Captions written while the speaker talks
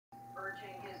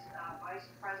Vice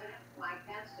President Mike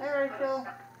Pence. Hey, Rachel.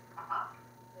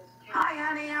 Hi,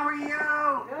 honey. How are you?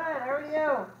 Good. How are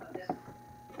you?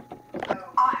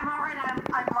 I'm all right. I'm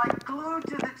like glued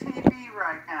to the TV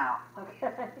right now. Okay.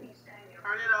 Turn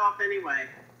it off anyway.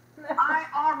 All right.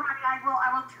 I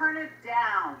will turn it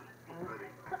down.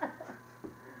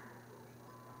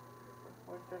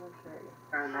 473.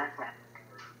 Turn that down.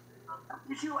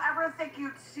 Did you ever think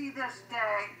you'd see this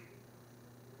day?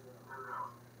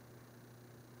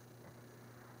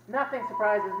 Nothing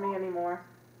surprises me anymore.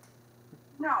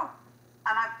 No.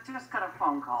 And I've just got a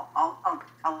phone call. I'll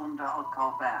tell them I'll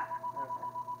call back. Okay.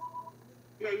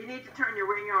 Yeah, you need to turn your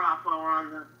ringer off while we're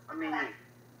on the meeting.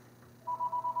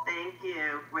 Thank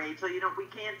you, Rachel. We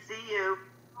can't see you.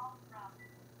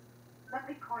 Let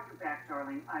me call you back,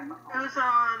 darling. Who's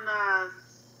on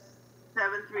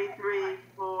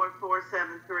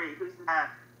 733-4473? Who's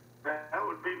that? That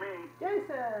would be me.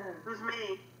 Jason. Who's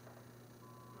me?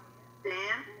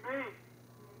 Dan? Me?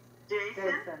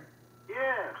 Jason?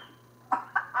 Yes.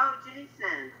 Oh,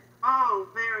 Jason. Oh,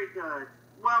 very good.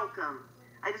 Welcome.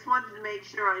 I just wanted to make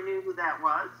sure I knew who that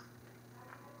was.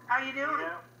 How you doing?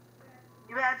 Yeah.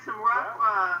 You had some rough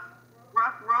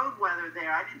road weather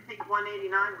there. I didn't think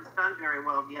 189 was done very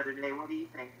well the other day. What do you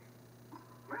think?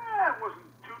 It wasn't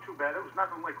too bad. It was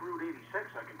nothing like Route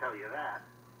 86, I can tell you that.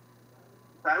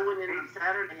 I went in on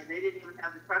Saturday, and they didn't even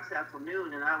have the trucks out till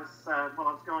noon, and I was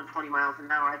going 20 miles an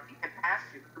hour. I think I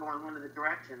passed you going one of the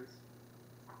directions.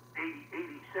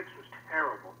 86 was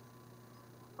terrible.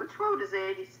 Which road is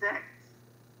 86?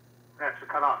 That's the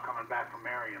cutoff coming back from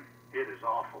Marion. It is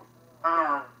awful.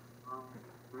 Oh.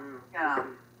 Yeah.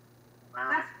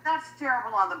 Wow. That's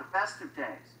terrible on the best of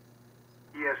days.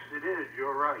 Yes, it is.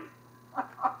 You're right.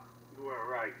 You are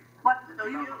right. But So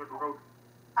you-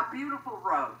 a beautiful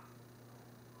road.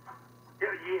 Yeah,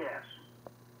 yes.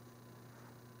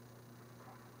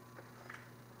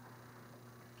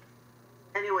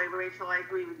 Anyway, Rachel, I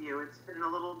agree with you. It's been a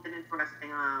little bit interesting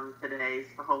today.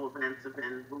 The whole events have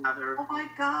been rather Oh my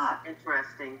God.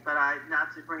 interesting, but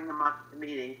not to bring them up at the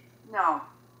meeting. No.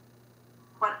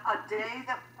 But a day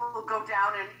that will go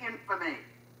down in infamy.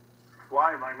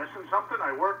 Why, am I missing something?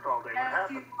 I worked all day. What Yes,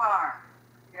 happened? you are.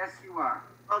 Yes, you are.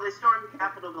 Oh, they stormed the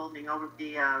Capitol building over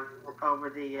the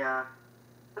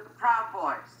The Proud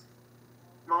Boys.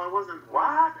 well, it wasn't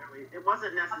What? it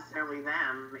wasn't necessarily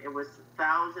them. It was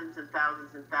thousands and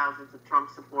thousands and thousands of Trump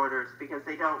supporters because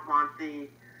they don't want the.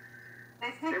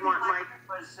 They think They the want election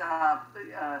was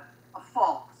a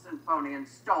false and phony and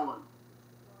stolen.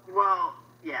 Well,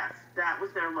 yes, that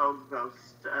was their logo,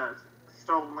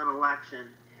 stolen election,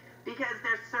 because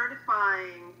they're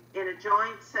certifying in a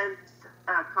joint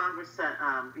Congress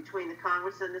between the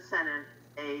Congress and the Senate.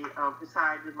 They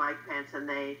preside with Mike Pence, and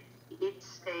each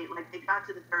state, like they got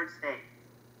to the third state.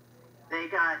 They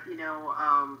got,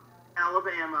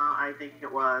 Alabama, I think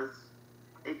it was,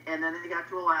 and then they got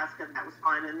to Alaska, and that was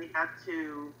fine, and they got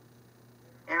to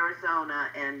Arizona,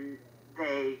 and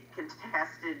they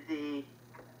contested the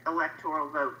electoral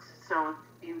votes. So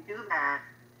if you do that,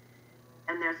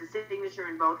 and there's a signature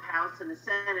in both House and the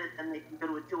Senate, and they can go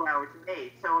to a 2-hour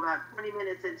debate. So about 20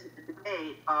 minutes into the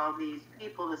debate, all these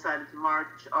people decided to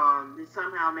march on. They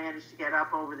somehow managed to get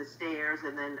up over the stairs,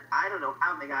 and then I don't know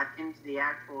how they got into the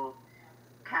actual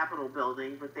Capitol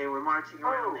building, but they were marching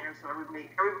around there, so everybody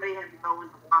had to go and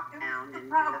walk down. The And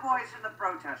Proud Boys and the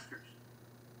protesters.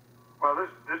 Well,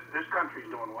 this country's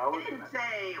doing well, They isn't didn't it?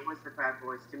 say it was the Proud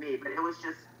Boys to me, but it was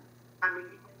just,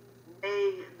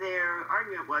 their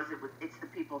argument was it's the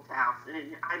people's house,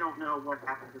 and I don't know what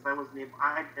happened because I wasn't able.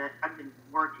 I've been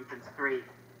working since 3.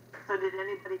 So did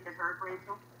anybody get hurt,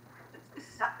 Rachel?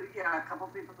 Yeah, a couple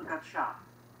people got shot.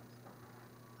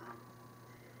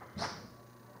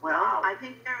 Well, Wow. I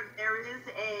think there is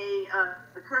a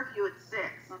curfew at 6.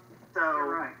 So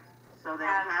You're right. So they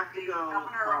And have to the go.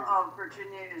 governor of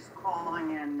Virginia is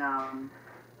calling in The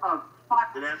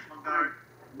National Guard.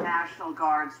 National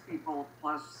Guards people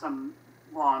plus some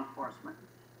law enforcement.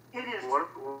 It is What a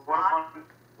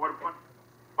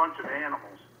bunch of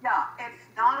animals. yeah, it's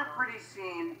not a pretty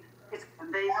scene. It's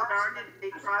They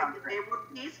were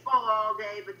peaceful all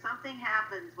day, but something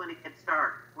happens when it gets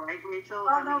dark, right, Rachel?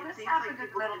 Oh no, it this seems happened in the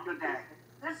people middle of can the be day.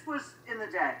 peaceful. This was in the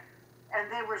day,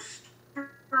 and they were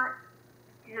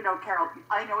Carol,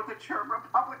 I know that you're a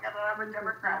Republican and I'm a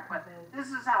Democrat, but this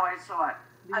is how I saw it.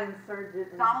 The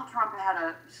insurgent. Donald Trump had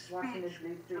a Washington, speech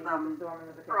D.C. to them storming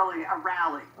of the Capitol. a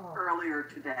rally earlier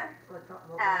today,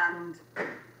 and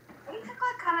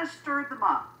basically kind of stirred them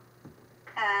up.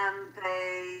 And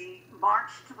they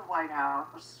marched to the White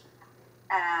House,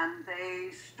 and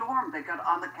they stormed. They got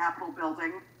on the Capitol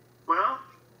building. Well,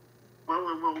 Well,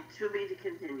 it will to be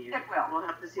continued. It will. We'll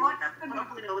have to see Watch what happens. the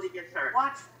Hopefully nobody gets hurt.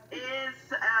 Watch, Is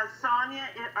Sonia,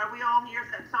 are we all here?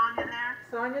 Is that Sonia there?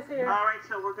 Sonia's here. All right,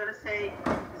 so we're gonna say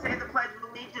the Pledge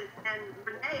of Allegiance, and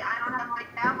Renee, I don't have my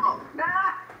gavel.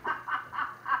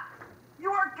 you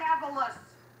are gavelous.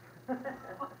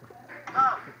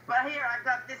 Oh, but here, I've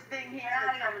got this thing here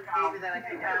that There someone you go. gave me that I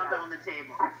can pound on the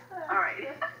table. All right.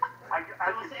 I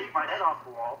can keep my head off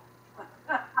the wall.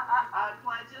 I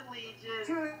pledge allegiance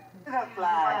To the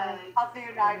flag of the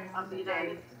United of the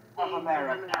United States States of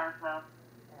America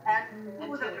and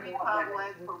and to the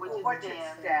republic for which it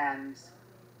stands,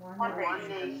 one one nation,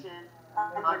 nation,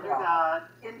 under under God,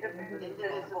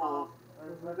 indivisible,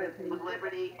 with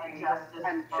liberty and justice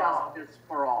and for all. justice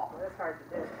for all. That's hard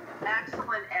to do.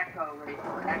 Excellent echo,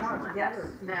 Rachel, excellent. Yes.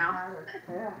 Now,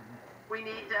 Yeah. we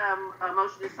need a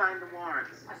motion to sign the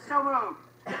warrants. So moved.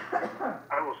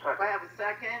 I will Do I second. have a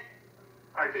second?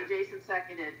 I Okay, did. Jason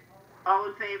seconded. All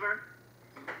in favor?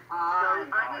 So Aye.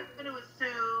 I'm going to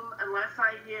assume, unless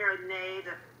I hear a nay,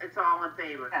 that it's all in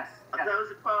favor. Yes. Of yes.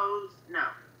 those opposed, no.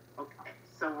 Okay,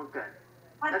 so we're good.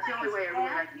 That's the only way I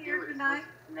really can do it is tonight?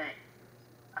 listen to nay.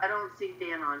 I don't see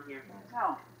Dan on here.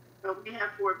 No. So we have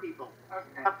 4 people.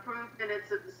 Okay. Approved minutes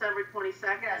of December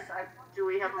 22nd. Yes, Do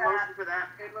we have a motion for that?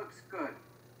 it looks good.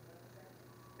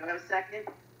 Do I have a second?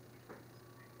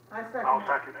 I'll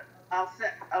second it.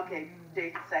 Okay,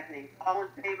 Jason seconding. All in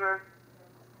favor?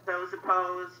 Those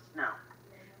opposed? No.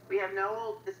 We have no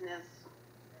old business.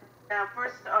 Now,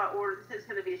 first order, this is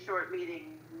gonna be a short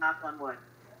meeting, knock on wood.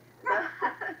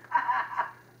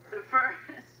 The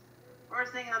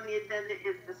first thing on the agenda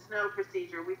is the snow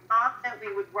procedure. We thought that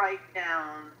we would write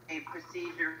down a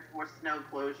procedure for snow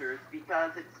closures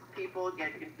because people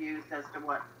get confused as to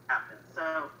what happens.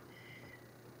 So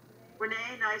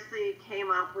Renee nicely came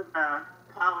up with a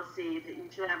policy that you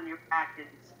should have in your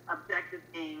packets. Objective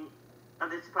being of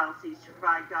this policy is to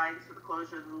provide guidance for the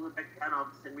closure of the Lubec Town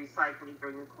office and recycling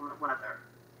during inclement weather.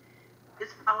 This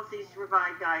policy is to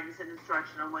provide guidance and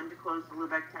instruction on when to close the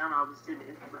Lubec Town office due to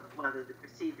inclement weather. The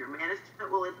procedure: management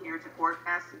will adhere to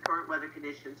forecasts and current weather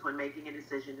conditions when making a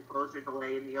decision to close or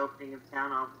delay in the opening of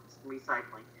town office and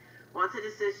recycling. Once a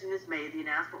decision is made, the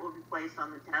announcement will be placed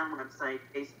on the town website,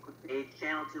 Facebook page,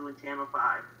 Channel 2 and Channel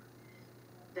 5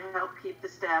 to help keep the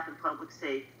staff and public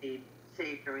safe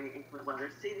during inclement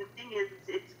weather. See, the thing is,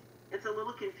 it's a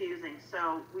little confusing.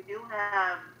 So we do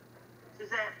have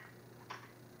Suzette,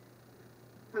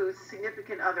 whose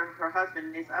significant other, her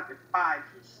husband, is up at 5.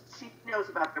 She knows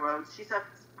about the roads. She's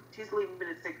leaving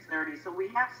at 6:30. So we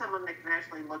have someone that can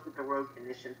actually look at the road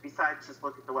conditions besides just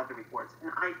look at the weather reports.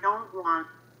 And I don't want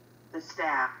the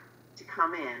staff to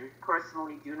come in,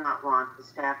 personally do not want the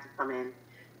staff to come in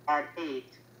at 8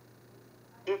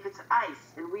 if it's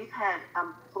ice. And we've had a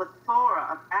plethora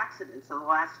of accidents in the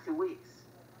last 2 weeks.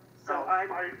 So No,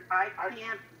 I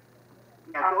can't,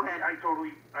 yeah, go ahead. I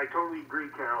totally agree,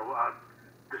 Carol.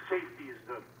 The safety is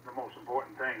the most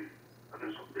important thing of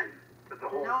this, the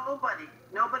whole.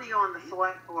 Nobody on the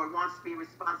select board wants to be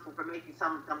responsible for making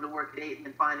someone come to work at 8 and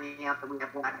then finding out that we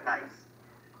have black ice.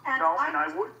 And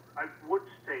I would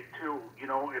say too, you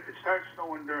know, if it starts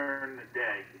snowing during the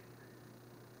day,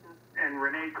 and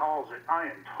Renee calls it, I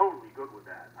am totally good with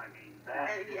that. I mean, that.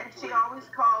 And she always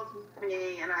calls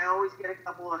me, and I always get a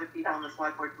couple other people on the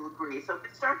select board to agree. So if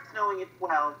it starts snowing at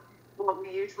 12, what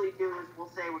we usually do is we'll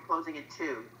say we're closing at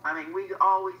 2. I mean, we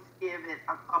always give it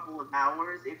a couple of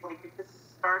hours. If this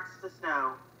starts to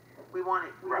snow, we want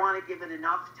to give it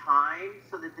enough time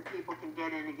so that the people can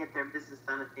get in and get their business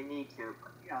done if they need to.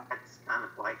 But Yeah. that's kind of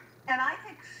like. And I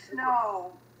think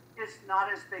snow is not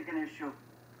as big an issue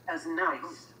as No.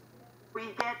 ice.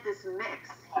 We get this mix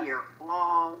here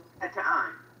all the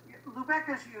time. Lubec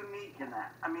is unique in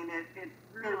that. I mean, it In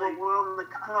really the world on the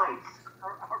coast.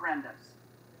 horrendous.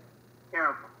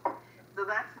 Terrible. So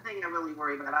that's the thing I really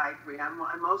worry about. I agree.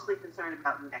 I'm mostly concerned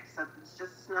about mix. So it's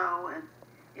just snow and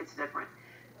it's different.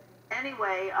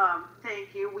 Anyway,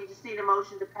 thank you. We just need a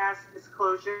motion to pass this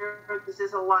closure. This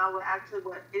is actually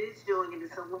what it is doing, it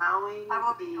is allowing I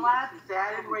will be glad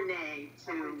Suzette and Renee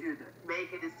We to do this.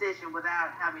 make a decision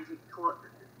without having to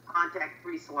contact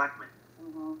 3 selectmen.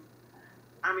 Mm-hmm.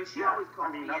 I mean, she Yeah, always calls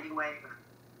I mean, me anyway.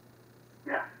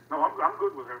 Yeah, no, I'm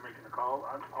good with her making the call.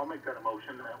 I'll make that a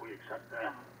motion that we accept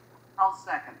that. I'll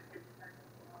second.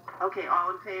 Okay,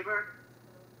 all in favor?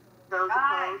 Those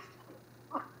Aye.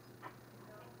 opposed?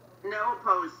 No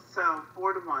opposed, so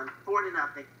 4-1,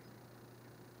 4-0.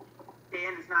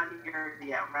 Dan is not here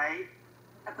yet, right?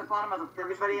 At the bottom of the Is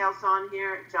first. anybody else on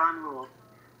here? John Rule.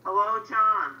 Hello,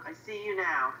 John. I see you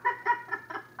now.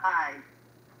 Hi.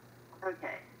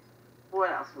 Okay. What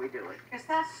else are we doing? Is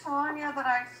that Sonia that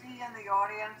I see in the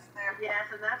audience there? Yes,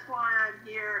 and that's why I'm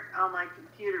here on my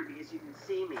computer, because you can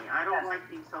see me. I don't Yes. like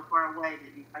being so far away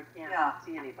that I can't Yeah,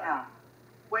 see anybody. Yeah,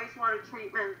 Wastewater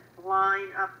treatment line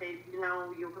update, you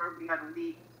know, you heard we got a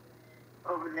leak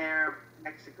over there,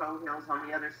 Mexico Hills on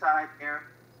the other side there.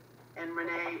 And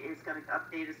Renee is gonna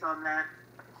update us on that.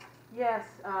 Yes,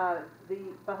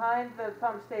 behind the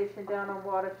pump station down on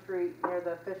Water Street near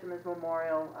the Fisherman's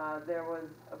Memorial, there was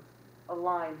a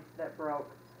line that broke.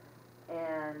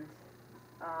 And,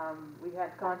 we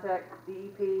had to contact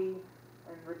DEP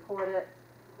and report it.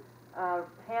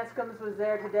 Hanscom's was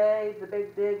there today, the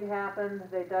big dig happened,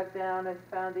 they dug down and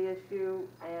found the issue,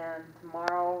 and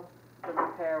tomorrow the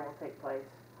repair will take place.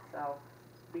 So,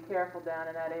 be careful down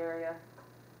in that area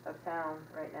of town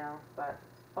right now, but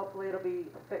hopefully it'll be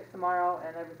fixed tomorrow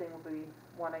and everything will be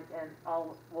and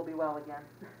all will be well again.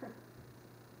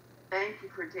 Thank you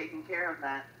for taking care of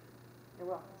that. You're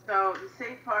welcome. So the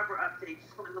safe harbor update,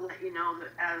 just wanted to let you know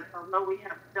that although we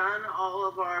have done all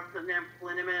of our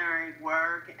preliminary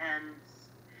work, and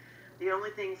the only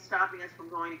thing stopping us from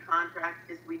going to contract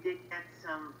is we did get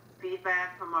some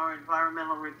feedback from our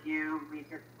environmental review. We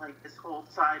get like this whole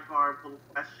sidebar of little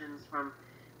questions from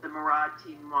the Murad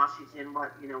team in Washington,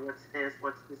 what's this,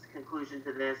 what's this conclusion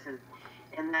to this,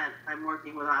 and that I'm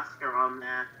working with Oscar on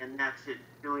that, and that should,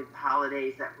 during the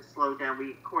holidays, that will slow down.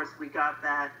 Of course, we got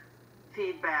that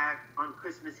feedback on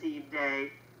Christmas Eve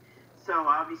day, so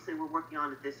obviously we're working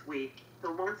on it this week.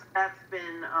 So once that's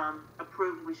been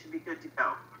approved, we should be good to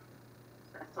go.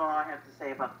 That's all I have to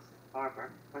say about this,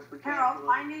 Barbara. Of course, we can't Carol,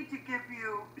 I need to give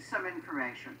you some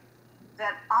information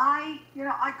that I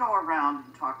go around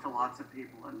and talk to lots of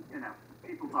people, and,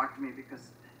 people talk to me because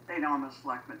they know I'm a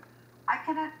selectman. I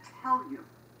cannot tell you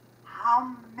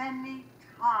how many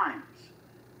times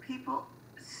people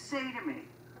say to me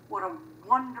what a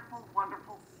wonderful,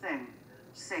 wonderful thing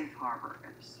Safe Harbor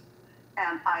is.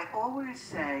 And I always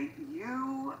say,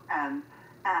 you and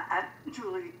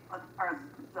Julie are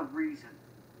the reason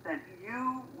that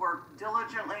you work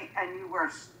diligently and you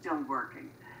are still working.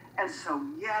 And so,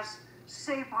 yes,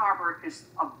 Safe Harbor is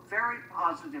a very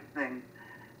positive thing,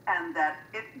 and that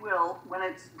it will, when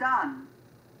it's done,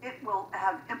 it will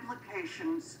have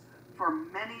implications for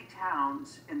many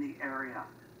towns in the area,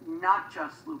 not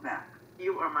just Lubec.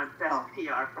 You are my best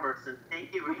PR person.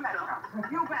 Thank you, Rachel.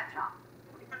 You betcha.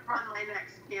 You can run my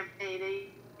next campaign.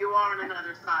 You are on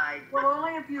another side. Well,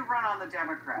 only if you run on the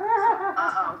Democrats.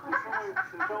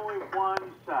 There's only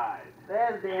one side.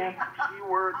 There's Dan. She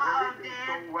works Oh, everything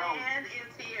Dan, so well. Dan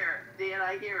is here. Dan,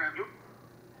 I hear him.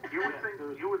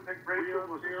 You would think Rachel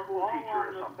was a school teacher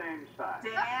or something. Same side.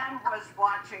 Dan was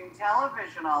watching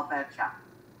television, I'll betcha.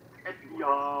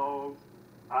 Yo,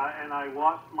 and I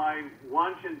lost my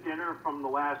lunch and dinner from the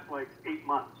last 8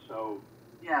 months. So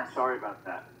Yes, sorry about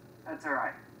that. that's all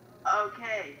right.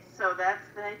 Okay, so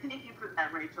thank you for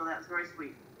that, Rachel. That's very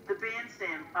sweet. The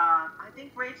bandstand, I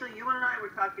think, Rachel, you and I were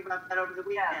talking about that over the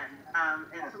weekend. And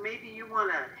Yes. so maybe you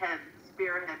want to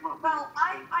spearhead what Well,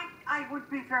 I would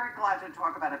be very glad to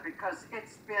talk about it because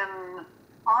it's been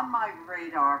on my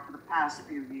radar for the past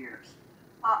few years.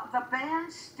 The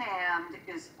bandstand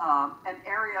is an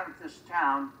area of this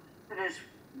town that is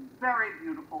very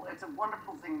beautiful. It's a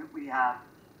wonderful thing that we have.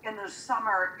 In the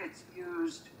summer, it's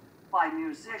used by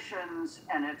musicians,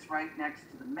 and it's right next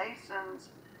to the Masons,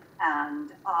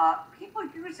 and people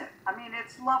use it. I mean,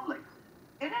 it's lovely.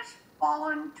 It has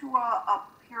fallen to a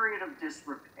period of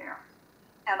disrepair.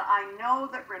 And I know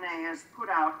that Renee has put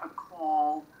out a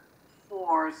call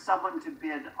for someone to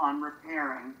bid on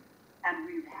repairing, and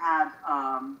we've had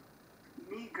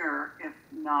meager, if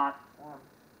not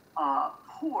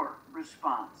poor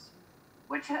response,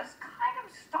 which has kind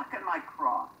of stuck in my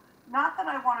craw. Not that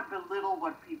I want to belittle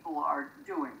what people are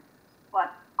doing,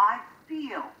 but I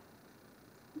feel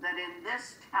that in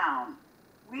this town,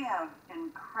 we have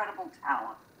incredible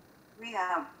talent. We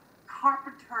have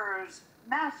carpenters,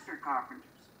 master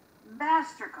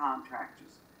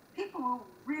contractors, people who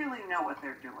really know what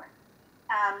they're doing,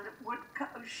 and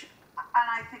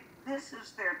I think this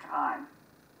is their time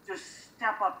to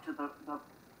step up to the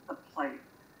plate.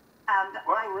 And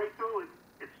Rachel,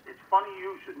 it's funny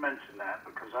you should mention that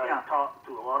because I've talked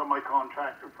to a lot of my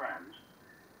contractor friends.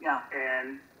 Yeah.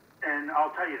 And I'll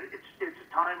tell you, it's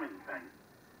a timing thing.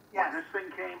 Yes. When this thing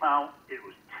came out, it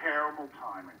was terrible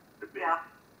timing. The bid. Yeah.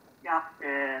 Yeah.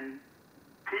 And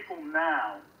people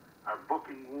now are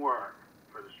booking work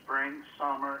for the spring,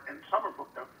 summer, and some are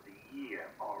booked up for the year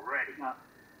already. Yeah.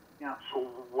 Yeah. So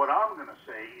what I'm going to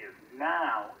say is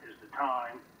now is the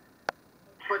time to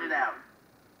put it out.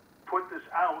 Put this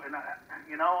out, and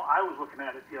I was looking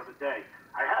at it the other day.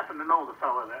 I happen to know the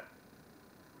fella that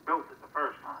built it the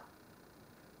first time.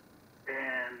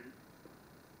 And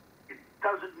it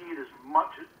doesn't need as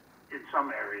much in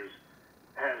some areas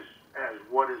as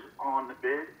what is on the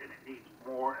bid, and it needs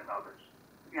more in others.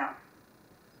 Yeah.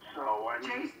 So, I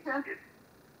mean,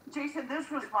 Jason, this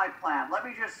was my plan. Let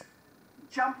me just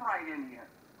jump right in here.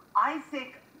 I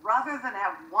think rather than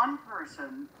have one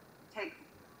person take,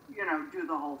 do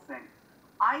the whole thing,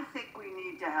 I think we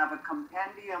need to have a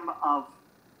compendium of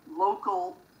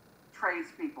local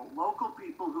tradespeople, local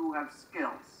people who have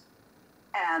skills.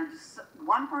 And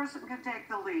one person can take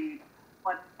the lead,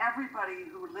 but everybody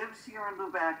who lives here in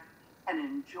Lubec and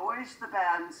enjoys the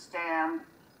bandstand,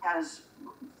 has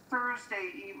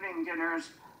Thursday evening dinners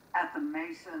at the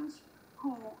Masons,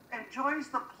 who enjoys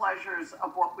the pleasures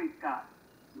of what we've got,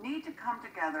 need to come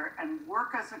together and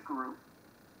work as a group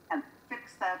and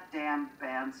fix that damn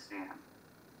bandstand.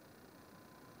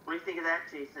 What do you think of that,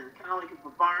 Jason? Kind of like a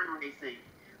barn racing.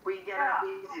 We get Yeah.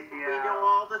 we do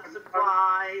all the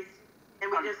supplies,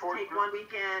 and we just take one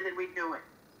weekend and we do it.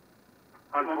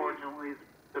 unfortunately,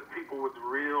 the people with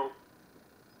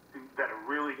that are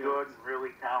really good and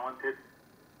really talented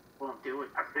Won't do it.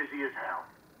 are busy as hell.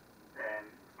 And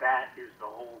that is the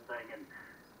whole thing. And,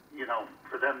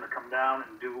 for them to come down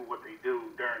and do what they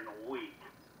do during the week.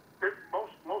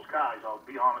 Most guys, I'll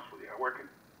be honest with you, are working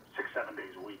 6-7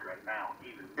 days a week right now,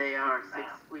 even. They are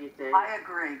now. 6 days. I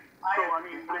agree.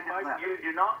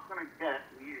 You're not going to get,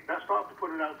 best off to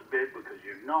put it out to bid, because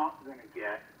you're not going to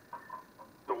get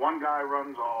the one guy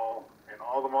runs all and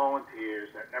all the volunteers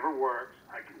that never works.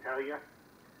 I can tell you,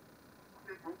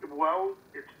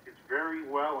 it's very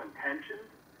well intentioned,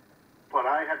 but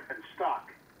I have been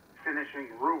stuck finishing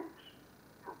roofs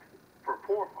for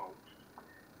poor folks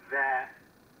that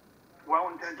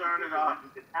well-intentioned Started people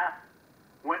off.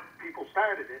 when people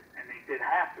started it and they did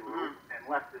half the roof and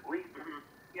left it leaking.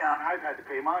 Yeah. And I've had to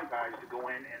pay my guys to go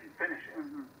in and finish it.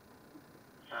 Mhm.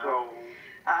 So,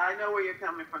 I know where you're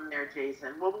coming from there,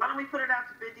 Jason. Well, why don't we put it out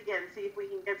to bid again, see if we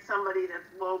can get somebody that's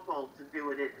local to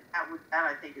do it. That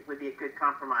I think it would be a good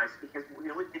compromise, because the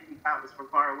only thing we got was from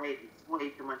far away. It's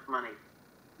way too much money.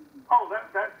 oh,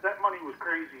 that money was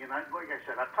crazy. And like I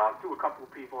said, I've talked to a couple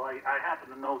of people. I happen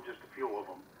to know just a few of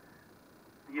them.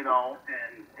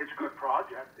 And it's a good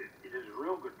project. It is a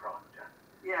real good project.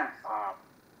 Yes.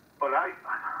 But I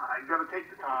got to take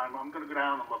the time. I'm going to go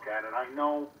down and look at it. I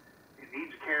know it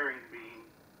needs a carrying beam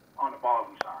on the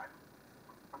bottom side.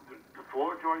 The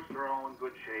floor joists are all in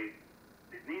good shape.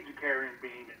 It needs a carrying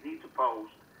beam. It needs a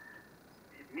post.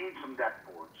 It needs some deck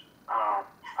boards. I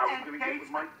was going to get with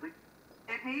Mike Lee.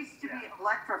 It needs to be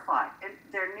electrified.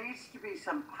 There needs to be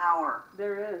some power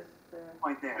There is.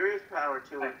 point there. There is power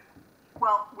to it.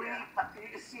 Well, we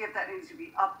need to see if that needs to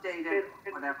be updated,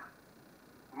 or whatever.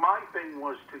 My thing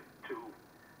was to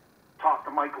talk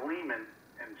to Mike Lehman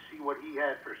and see what he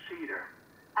had for cedar.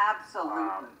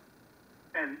 Absolutely.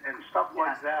 And stuff like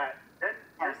Yes. that. Then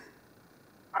Yes.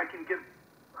 I can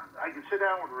sit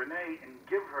down with Renee and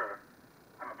give her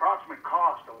an approximate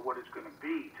cost of what it's going to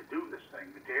be to do this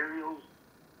thing, materials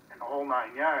and the whole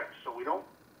 9 yards. So we don't.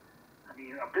 I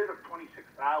mean, a bid of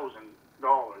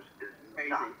 $26,000 is Crazy.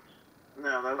 nuts.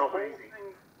 No, that The was crazy.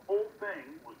 whole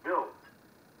thing was built,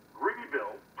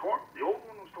 rebuilt. The old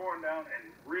one was torn down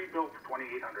and rebuilt for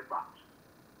 $2,800.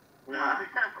 No,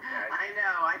 I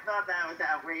know. I thought that was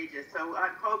outrageous. So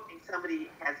I'm hoping somebody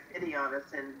has pity on us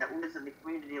and that lives in the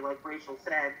community, like Rachel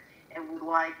said, and would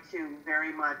like to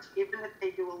very much, even if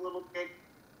they do a little bit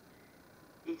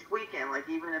each weekend, like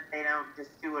even if they don't just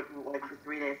do it like for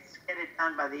 3 days, just get it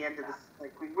done by the end of this.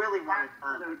 Like we really want it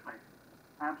done. Absolutely.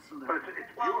 Absolutely. But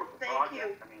it's a Well, beautiful thank project.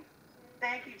 you. I mean,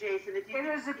 Thank you, Jason. If you It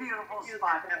could is a beautiful do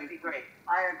spot. that would be great.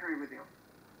 I agree with you.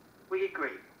 We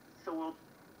agree. So we'll,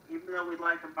 even though we'd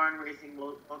like a barn racing,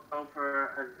 we'll go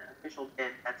for an official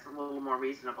bid. That's a little more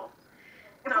reasonable.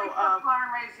 If So, we put barn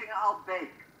racing, I'll bake.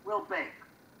 We'll bake.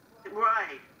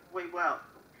 Right, we will.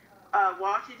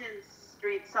 Washington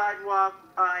Street sidewalk,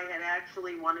 I had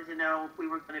actually wanted to know if we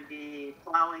were going to be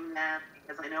plowing that,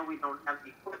 because I know we don't have the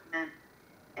equipment,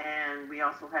 and we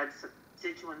also had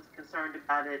constituents concerned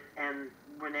about it, and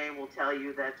Renee will tell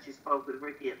you that she spoke with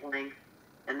Ricky at length,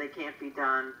 and they can't be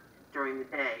done during the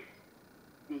day,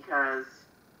 because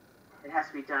it has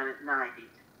to be done at night.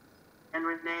 And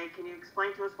Renee, can you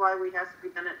explain to us why we have to be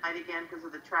done at night again, because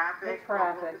of the traffic? The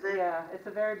traffic, What was it? yeah. It's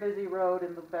a very busy road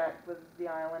in Lubec with the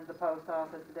island, the post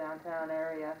office, the downtown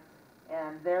area.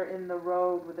 And they're in the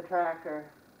road with the tractor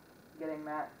getting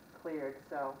that cleared,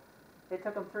 so. It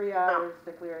took them 3 hours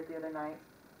to clear it the other night.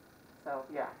 So,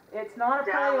 yeah, it's not a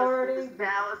priority.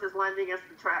 Dallas is lending us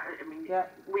the I mean,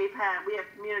 Yep. we have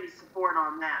community support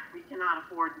on that. We cannot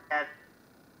afford to get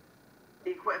the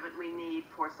equipment we need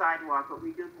for sidewalk, but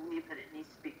we do believe that it needs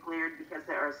to be cleared because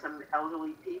there are some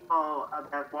elderly people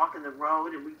that walk in the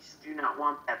road, and we just do not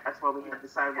want that. That's why we had the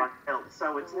sidewalk built.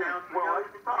 So it's now, Well,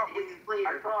 it's clear.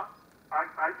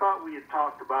 I thought we had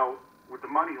talked about, with the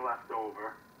money left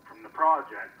over from the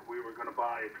project, we were gonna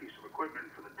buy a piece of equipment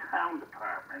for the town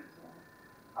department,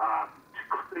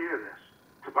 to clear this.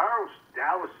 To borrow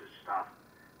Dallas's stuff,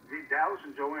 Dallas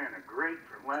and Joanne are great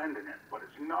for lending it, but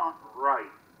it's not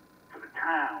right for the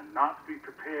town not to be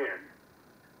prepared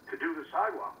to do the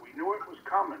sidewalk. We knew it was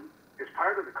coming. It's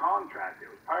part of the contract. It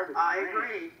was part of the I grant.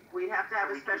 agree. We'd have to have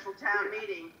a special town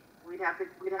meeting. We'd have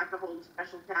to hold a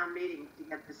special town meeting to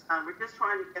get this done. We're just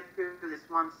trying to get through this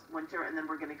once winter, and then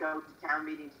we're gonna go to town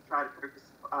meeting to try to purchase,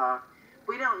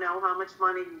 we don't know how much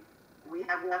money we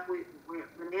have left.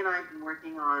 Renee and I have been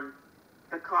working on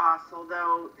the costs,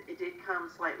 although it did come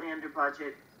slightly under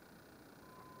budget.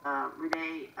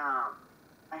 Renee,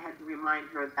 I had to remind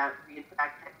her that we in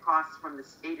fact had costs from the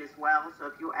state as well. So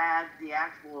if you add the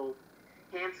actual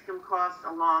Hanscom costs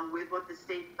along with what the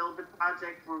state billed the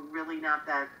project, we're really not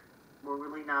that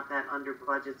under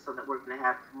budget, so that we're going to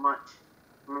have much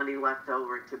money left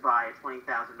over to buy a $20,000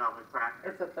 tractor.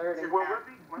 It's a 30. Well,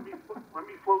 let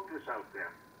me float this out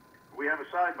there. We have a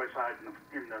side by side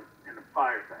in the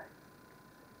fire thing.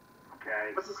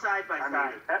 Okay. What's a side by I mean,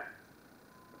 side? is that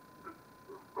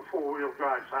a 4-wheel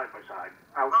drive side by side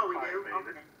out Oh, the we fire do? basin?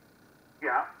 Okay.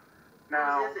 Yeah.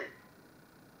 Now, Whose is it?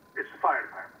 it's the fire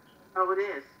department's. Oh, it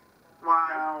is. Why?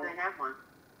 Now- They have one.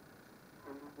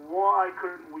 Why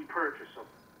couldn't we purchase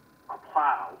a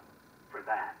plow for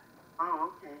that?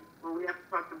 Oh, okay. Well, we have to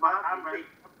talk to Bob, I'm right?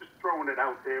 just throwing it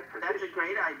out there for That's this. a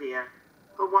great idea.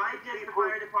 But why does the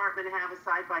fire department have a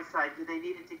side by side? Do they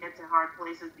need it to get to hard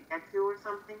places to get to or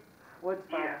something? Wood's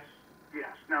fire.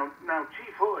 Yes. Now,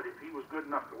 Chief Hood, if he was good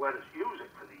enough to let us use it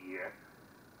for the year,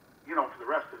 for the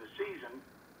rest of the season,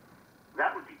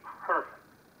 that would be perfect.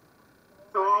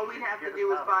 So all we'd have to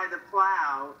do is buy the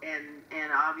plow, and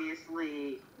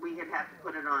obviously we would have to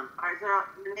put it on.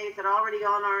 Renee, is it already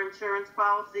on our insurance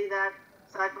policy, that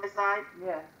side by side?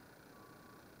 Yes.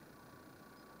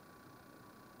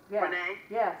 Yes. Renee?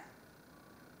 Yes.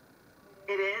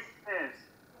 It is? Yes.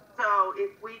 So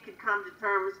if we could come to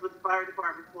terms with the fire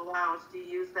department to allow us to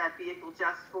use that vehicle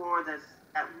just for that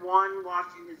one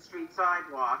Washington Street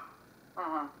sidewalk,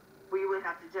 we would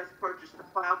have to just purchase the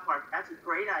plow part. That's a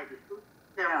great idea.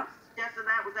 Now, who suggested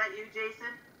that? Was that you,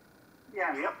 Jason?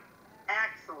 Yes. Yep.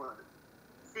 Excellent.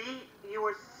 See, you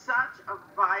are such a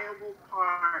viable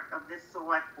part of this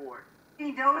select board.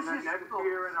 He knows And then his next schools.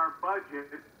 year in our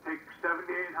budget, take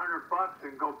 $7,800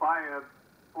 and go buy a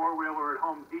 4-wheeler at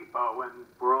Home Depot, and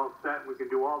we're all set. And we can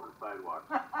do all the sidewalks.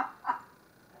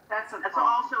 That's That's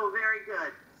also very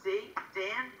good. See,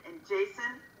 Dan and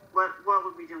Jason, what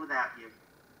would we do without you?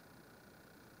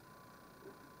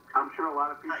 I'm sure a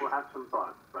lot of people have some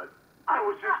thoughts, but I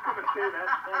was just going to say that,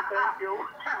 and thank you.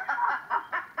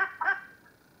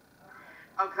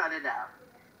 I'll cut it out.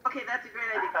 Okay, that's a great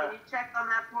idea. Can you check on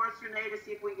that for us, Renee, to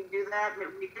see if we can do that? I mean,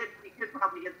 we could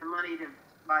probably get the money to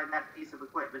buy that piece of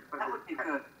equipment. For That would be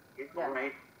good. Yeah.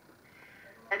 Right?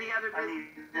 Any other I mean,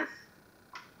 business?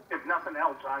 if nothing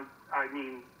else, I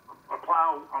mean, a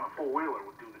plow on a 4-wheeler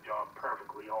would do the job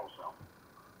perfectly also.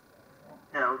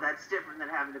 No, that's different than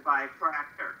having to buy a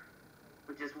tractor,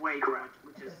 which is way too much,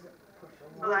 which is,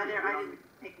 so I didn't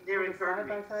think it didn't occur to me,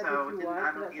 Side-by-side, so would you I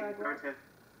want don't that think it occurred to.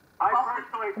 I Well,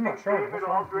 personally I'm not think sure. David What's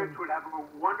wrong? Aldrich would have a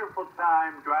wonderful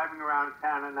time driving around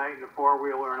town at night in a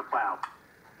 4-wheeler and a plow.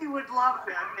 He would love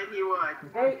it. I bet he would.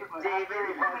 Hey, David,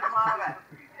 He would love it.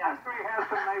 Yeah, After he has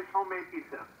some nice homemade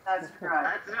pizza. that's right.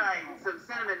 that's right, some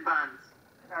cinnamon buns.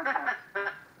 Okay.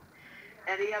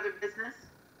 Any other business?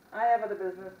 I have other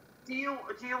business. Do you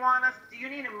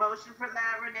need a motion for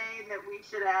that, Renee, that we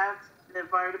should have the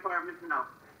fire department? No,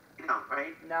 you don't,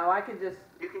 right? No, I can just,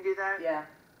 You can do that? yeah.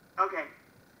 Okay,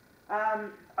 all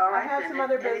I right, have then, some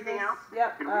other anything business. else?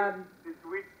 Yep, Did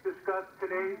we discuss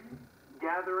today's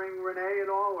gathering, Renee, at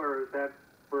all, or is that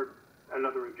for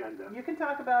another agenda? you can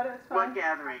talk about it, it's what fine.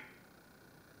 gathering?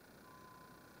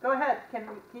 Go ahead, can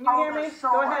you Oh, hear the me? Go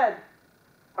solar. ahead.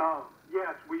 Oh,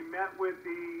 yes, we met with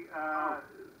the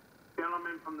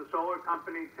gentleman from the solar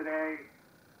company today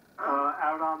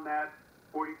out on that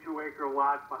 42-acre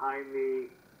lot behind the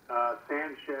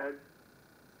sand shed,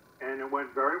 and it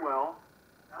went very well.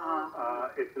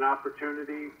 It's an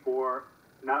opportunity for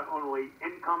not only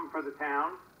income for the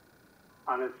town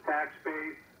on its tax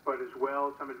base, but as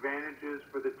well some advantages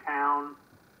for the town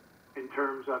in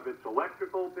terms of its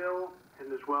electrical bill,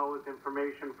 and as well as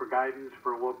information for guidance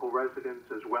for local residents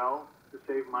as well to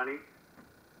save money.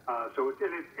 So it's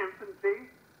in its infancy,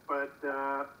 but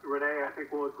Renee, I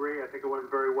think will agree. I think it went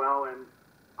very well, and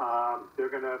they're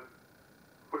going to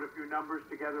put a few numbers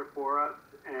together for us,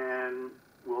 and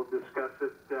we'll discuss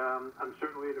it. I'm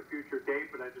certainly at a future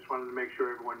date, but I just wanted to make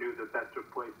sure everyone knew that that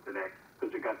took place today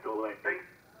because it got delayed. Thank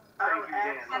Oh, you,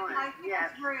 Dan. excellent. And I think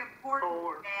Yes. it's very important,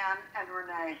 Solar. Dan and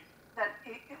Renee, that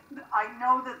I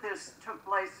know that this took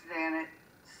place today and it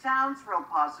sounds real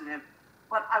positive,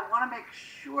 but I want to make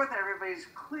sure that everybody's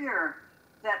clear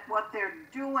that what they're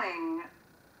doing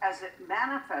as it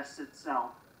manifests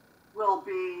itself will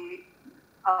be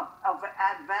of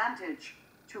advantage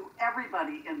to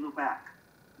everybody in Lubec,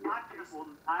 not It just will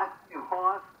not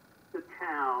cost the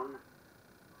town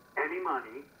any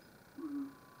money. Mhm.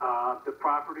 The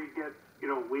property gets,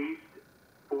 leased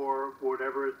for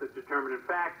whatever is the determinant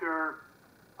factor.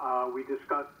 We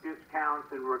discussed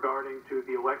discounts in regarding to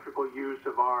the electrical use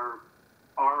of our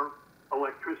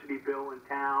electricity bill in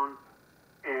town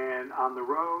and on the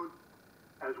road,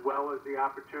 as well as the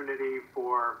opportunity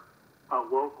for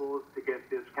locals to get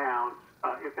discounts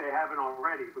if they haven't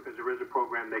already, because there is a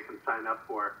program they can sign up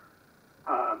for.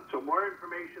 So more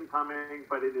information coming,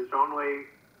 but it is only,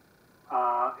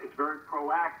 it's very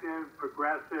proactive,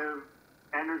 progressive,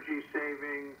 energy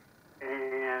saving,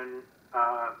 and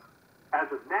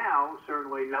as of now,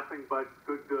 certainly nothing but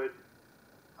good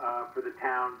for the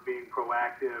town being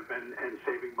proactive and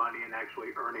saving money and actually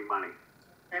earning money.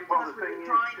 And Well, plus, the we've thing been is,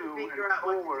 trying too, to figure in out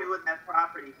what solar- to do with that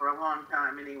property for a long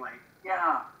time anyway.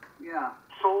 Yeah, yeah.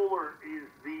 Solar is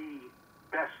the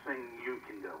best thing you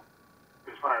can do,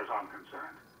 as far as I'm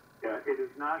concerned. Yeah, it is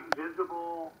not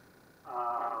visible,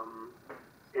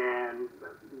 and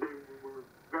they were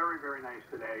very, very nice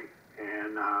today,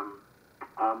 and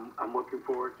I'm looking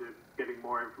forward to getting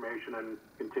more information and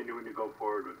continuing to go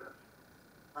forward with this.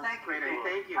 That's Thank you, great. Dan.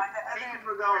 Thank you. I Thank think you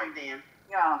for it's going, great. Dan.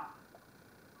 Yeah.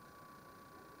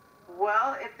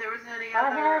 Well, if there isn't any I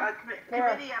other have-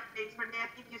 committee updates, Renee, I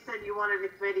think you said you wanted a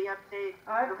committee update.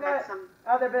 I've You had got some.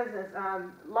 other business,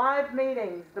 live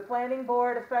meetings, the planning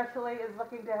board especially is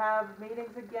looking to have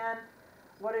meetings again.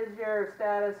 What is your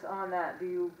status on that? Do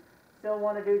you still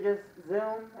want to do just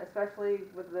Zoom, especially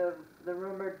with the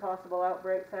rumored possible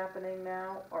outbreaks happening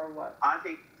now, or what? I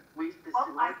think the Well, I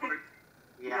select board. think-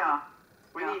 Yeah.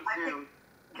 We yeah, need I think- Zoom.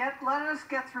 Let us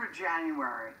get through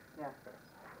January. Yeah,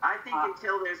 I think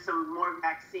until there's some more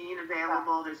vaccine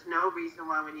available, there's no reason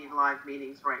why we need live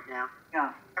meetings right now.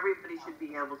 Yeah. Everybody should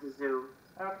be able to Zoom.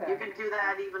 You okay. can do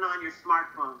that even on your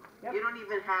smartphone. Yep. You don't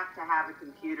even have to have a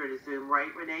computer to Zoom,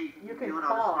 right, Renee? You do can it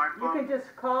call, on the you can smartphone.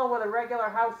 just call with a regular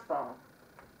house phone,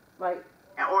 like,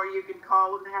 Or you can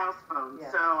call with the house phone.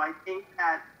 Yeah. So I think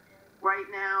that right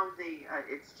now,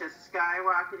 it's just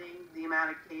skyrocketing, the amount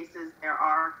of cases. There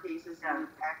are cases Yeah. in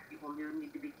Lubec. People do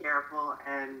need to be careful,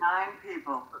 and 9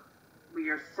 people.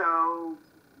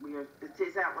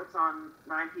 is that what's on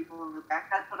 9 people in Lubec?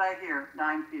 That's what I hear,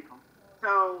 9 people.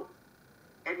 So,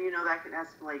 and that can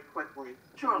escalate quickly.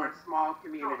 Surely. We're a small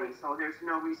community, so there's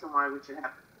no reason why we should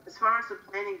have, as far as the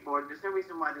planning board, there's no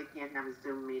reason why they can't have a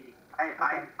Zoom meeting.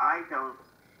 I don't.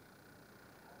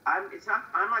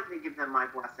 I'm not gonna give them my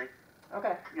blessing.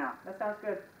 okay, Yeah. that sounds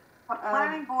good. The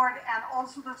planning board and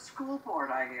also the school board,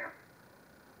 I hear.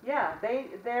 Yeah,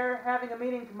 they're having a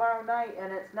meeting tomorrow night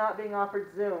and it's not being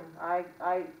offered Zoom. I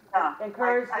Yeah,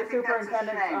 encourage I the think that's a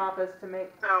superintendent's shame. office to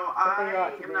make, So But they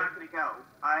ought I to am be. not gonna go.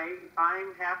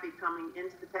 I'm happy coming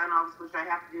into the town office, which I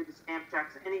have to do the stamp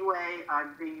checks anyway.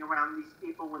 I'm being around these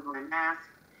people with my mask.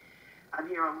 I'm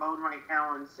here alone right now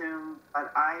on Zoom,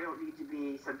 but I don't need to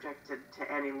be subjected to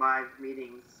any live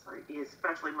meetings,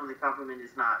 especially when the government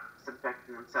is not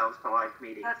subjecting themselves to live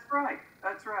meetings. That's right,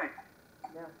 that's right.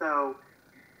 So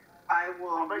I will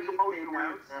I'll make read a the motion to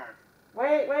notes. adjourn.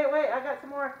 wait, I got some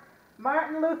more.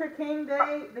 Martin Luther King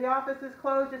Day, the office is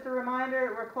closed, just a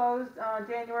reminder, we're closed on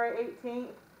January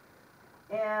 18th.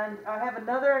 And I have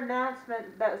another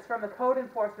announcement that's from the code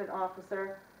enforcement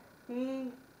officer.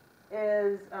 He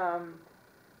is,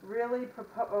 really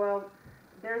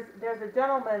there's a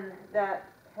gentleman that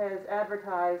has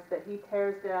advertised that he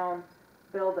tears down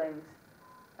buildings.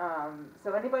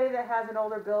 So anybody that has an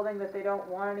older building that they don't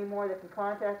want anymore, they can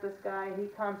contact this guy, and he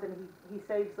comes and he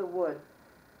saves the wood.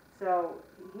 So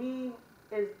he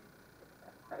is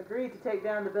agreed to take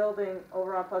down the building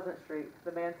over on Pleasant Street,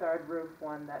 the mansard roof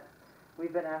one that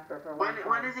we've been after for a long time.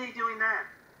 When is he doing that?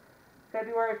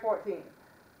 February 14th.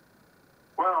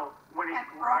 Well, when And I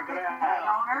Brock is gotta the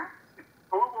ask, owner?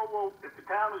 if the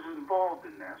town is involved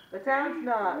in this. The town's in any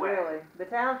not way, really. The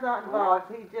town's not involved.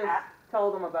 He just,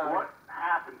 told them about what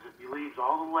happens if he leaves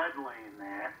all the lead laying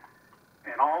there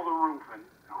and all the roofing?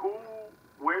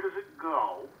 Where does it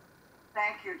go?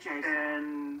 Thank you, Jason.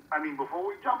 And, I mean, before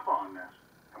we jump on this,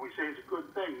 and we say it's a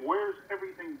good thing, where's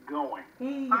everything going?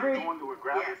 it. Going to a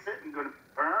gravel Yes. pit and gonna be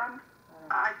burned?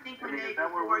 I think, I mean, Renee, is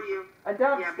that where before we- you, A yeah,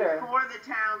 dumpster. before the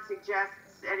town suggests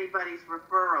anybody's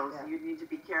referrals, Yeah. you need to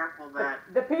be careful that,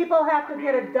 The people have to I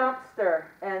get a mean- dumpster,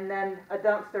 and then a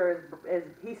dumpster is,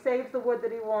 he saves the wood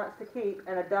that he wants to keep,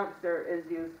 and a dumpster is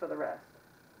used for the rest.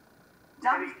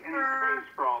 And he Dumpster pays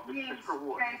for all this means just for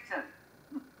wood. Jason.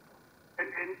 And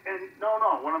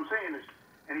no, what I'm saying is,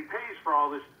 and he pays for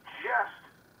all this just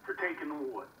for taking the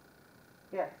wood,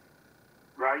 Yes.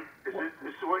 right? This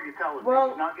is what you're telling me, Well,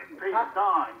 he's not getting paid a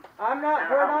dime. We're Yeah,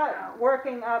 not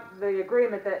working up the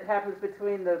agreement that happens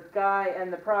between the guy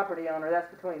and the property owner,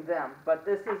 that's between them. But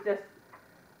this is just,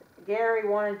 Gary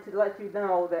wanted to let you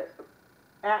know that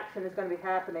action is gonna be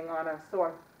happening on a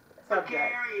sore so subject.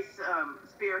 Gary's,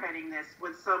 spearheading this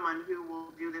with someone who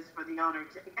will do this for the owner.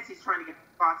 I guess he's trying to get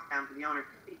the cost down for the owner,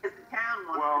 because the town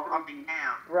wants Well, the building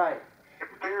down. Right, If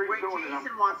But Gary's where doing it,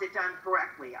 Jason wants it done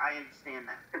correctly, I understand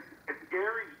that. if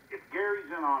Gary's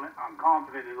in on it, I'm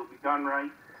confident it'll be done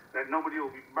right, that nobody will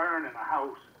be burning a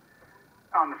house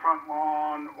on the front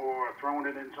lawn or throwing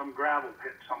it in some gravel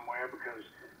pit somewhere, because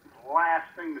the last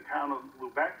thing the town of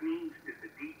Lubec needs is the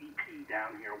DEP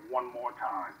down here one more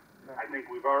time. I think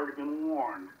we've already been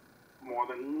warned more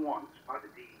than once by the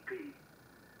DEP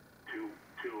to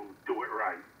do it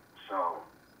right, so.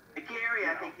 Gary,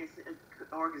 I think, is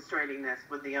orchestrating this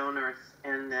with the owners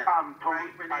and the, I'm right,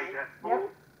 totally, Renee?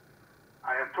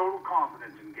 I have total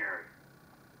confidence in Gary.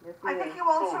 yes, he I is. think you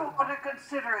also ought to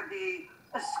consider the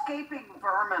escaping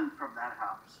vermin from that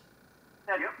house.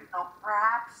 That, Yep. you know,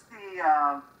 perhaps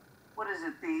the, what is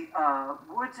it, the,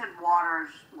 Woods and Waters,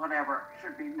 whatever,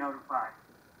 should be notified.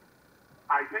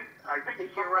 I think I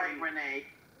think you're right, somebody- Renee.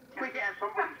 We have,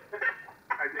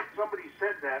 I think somebody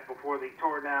said that before they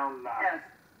tore down, Yes,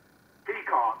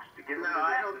 peacocks to get rid no, of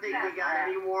I don't think we got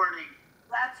any warning.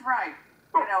 that's right.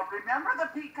 You know, remember the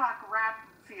peacock rat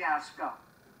fiasco?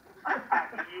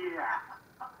 Yeah.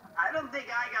 I don't think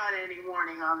I got any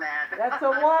warning on that. That's a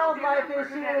wildlife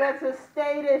issue, that's a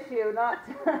state issue, not.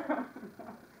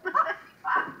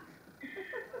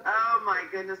 Oh my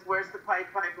goodness, where's the Pied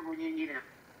Piper when you need him?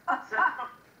 So,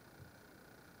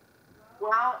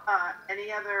 well,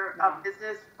 any other No.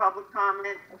 business, public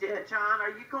comment? That's it. John, are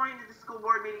you going to the school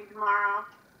board meeting tomorrow?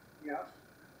 Yes.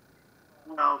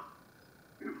 Well,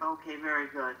 okay, very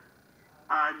good.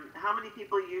 How many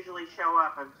people usually show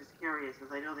up? I'm just curious,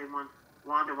 because I know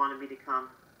Wanda wanted me to come.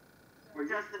 Well,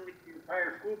 Justin, the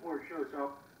entire school board shows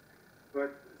up,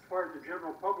 but as far as the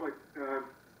general public,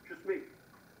 just me.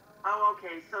 oh,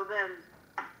 okay, so then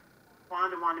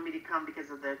Wanda wanted me to come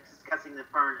because of discussing the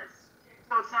furnace.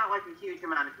 So it's not like a huge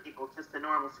amount of people, just the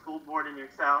normal school board and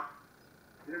yourself?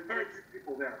 There's very few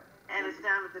people there. And it's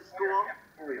down at the school?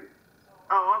 Auditorium.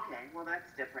 Oh, okay, well, that's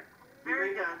different.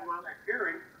 Very good, well, That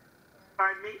hearing,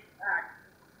 pardon me? back,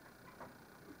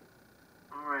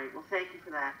 All right, well, thank you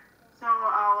for that. So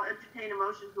I'll entertain a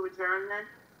motion to adjourn then?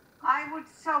 I would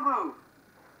so move.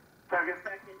 Second.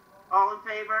 Second. All in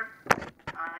favor?